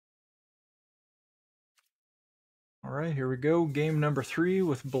Alright, here we go. Game number 3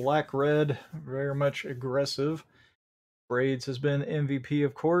 with black-red. Very much aggressive. Braids has been MVP,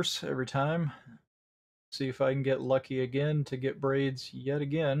 of course, every time. See if I can get lucky again to get Braids yet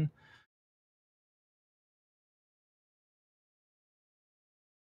again.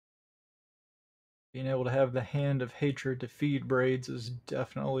 Being able to have the Hand of Hatred to feed Braids is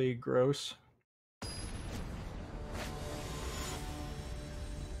definitely gross.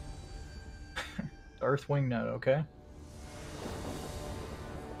 Darth Wingnut, okay.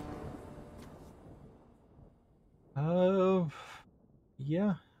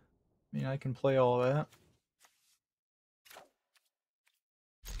 Yeah. I mean, I can play all of that.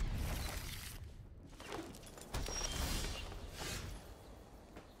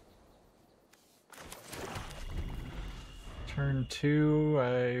 Turn 2,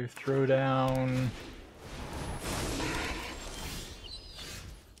 I throw down...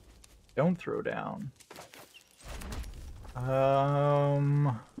 Don't throw down.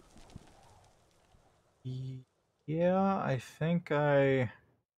 Yeah, I think I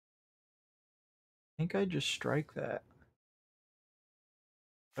just strike that.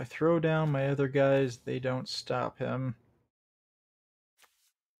 If I throw down my other guys, they don't stop him.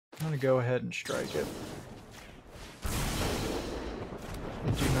 I'm gonna go ahead and strike it. I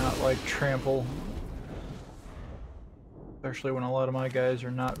do not like trample. Especially when a lot of my guys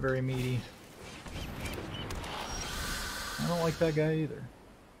are not very meaty. I don't like that guy either.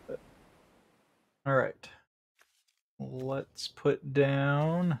 But... Alright. Let's put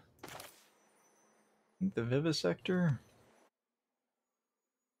down... I think the Vivisector?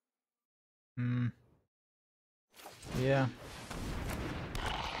 Yeah.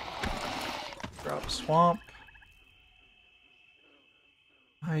 Drop Swamp.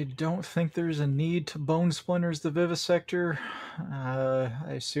 I don't think there's a need to Bone Splinters the Vivisector. I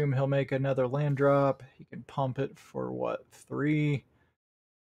assume he'll make another land drop. He can pump it for what, 3?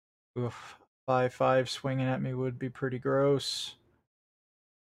 Oof, 5/5 swinging at me would be pretty gross.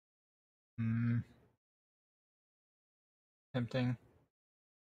 Tempting.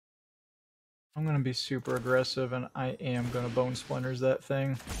 I'm gonna be super aggressive, and I am gonna Bone Splinters that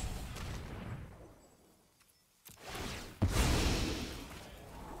thing.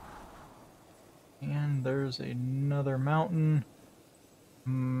 And there's another mountain. I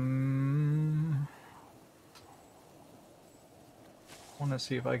want to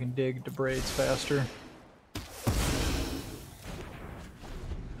see if I can dig to Braids faster.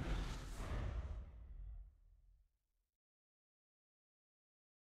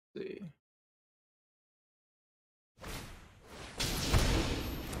 Let's see.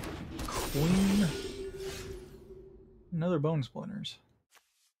 Queen. Another Bone Splinters.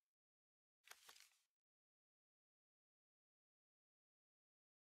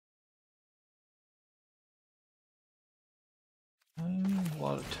 A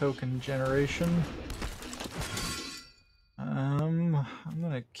lot of token generation. I'm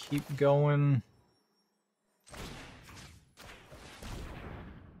gonna keep going.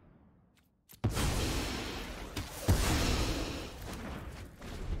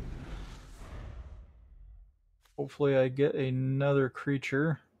 Hopefully I get another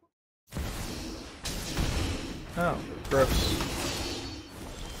creature. Oh, gross.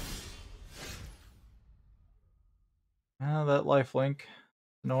 Ah, that lifelink.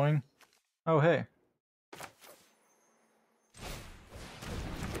 Annoying. Oh, hey.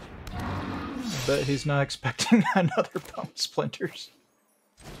 I bet he's not expecting another Bone Splinters.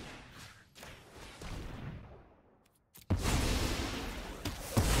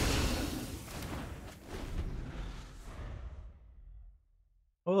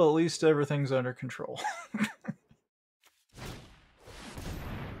 Well, at least everything's under control.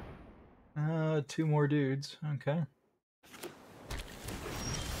 2 more dudes. Okay.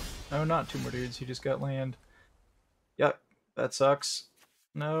 No, not 2 more dudes. He just got land. Yep, that sucks.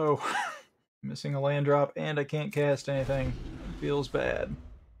 No. Missing a land drop, and I can't cast anything. Feels bad.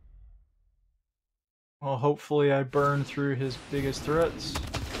 Well, hopefully I burn through his biggest threats.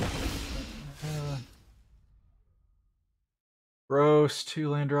 Gross, 2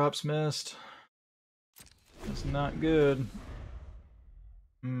 land drops missed. That's not good.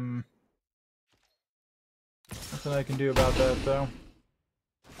 Nothing I can do about that, though.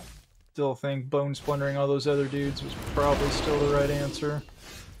 Still think Bone Splintering all those other dudes was probably still the right answer.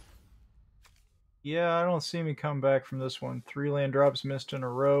 Yeah, I don't see me come back from this one. 3 land drops missed in a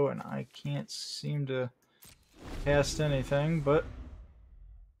row, and I can't seem to cast anything, but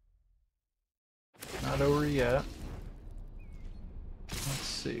not over yet. Let's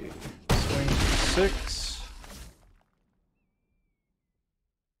see. Swing for 6.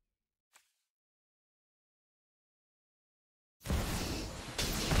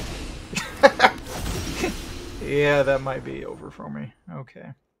 Yeah, that might be over for me.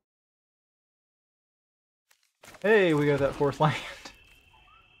 Okay. Hey, we got that 4th land.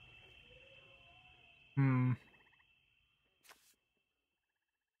 Hmm.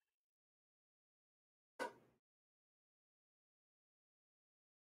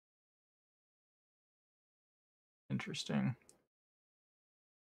 Interesting.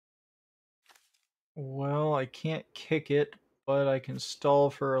 Well, I can't kick it, but I can stall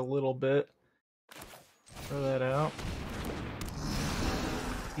for a little bit. Throw that out.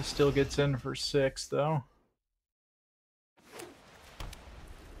 He still gets in for 6, though.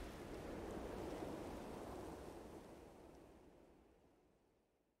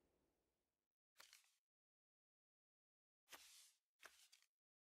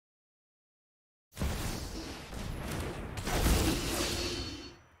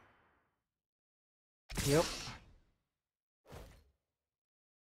 Yep.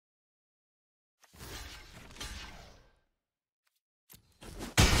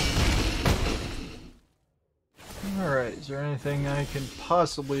 Alright, is there anything I can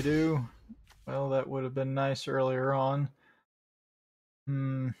possibly do? Well, that would have been nice earlier on.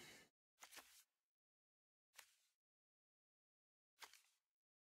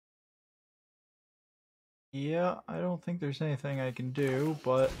 Yeah, I don't think there's anything I can do,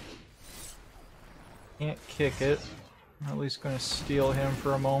 but can't kick it. I'm at least going to steal him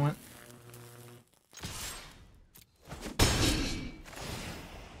for a moment.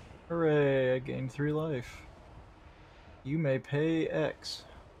 Hooray, I gained 3 life. You may pay X.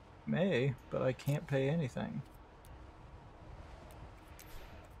 May, but I can't pay anything.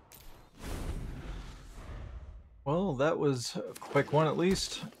 Well, that was a quick one at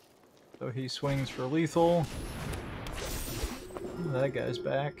least. So he swings for lethal. That guy's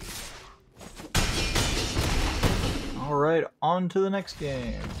back. Alright, on to the next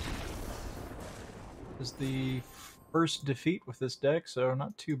game. This is the first defeat with this deck, so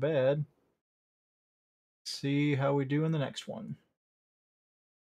not too bad. See how we do in the next one.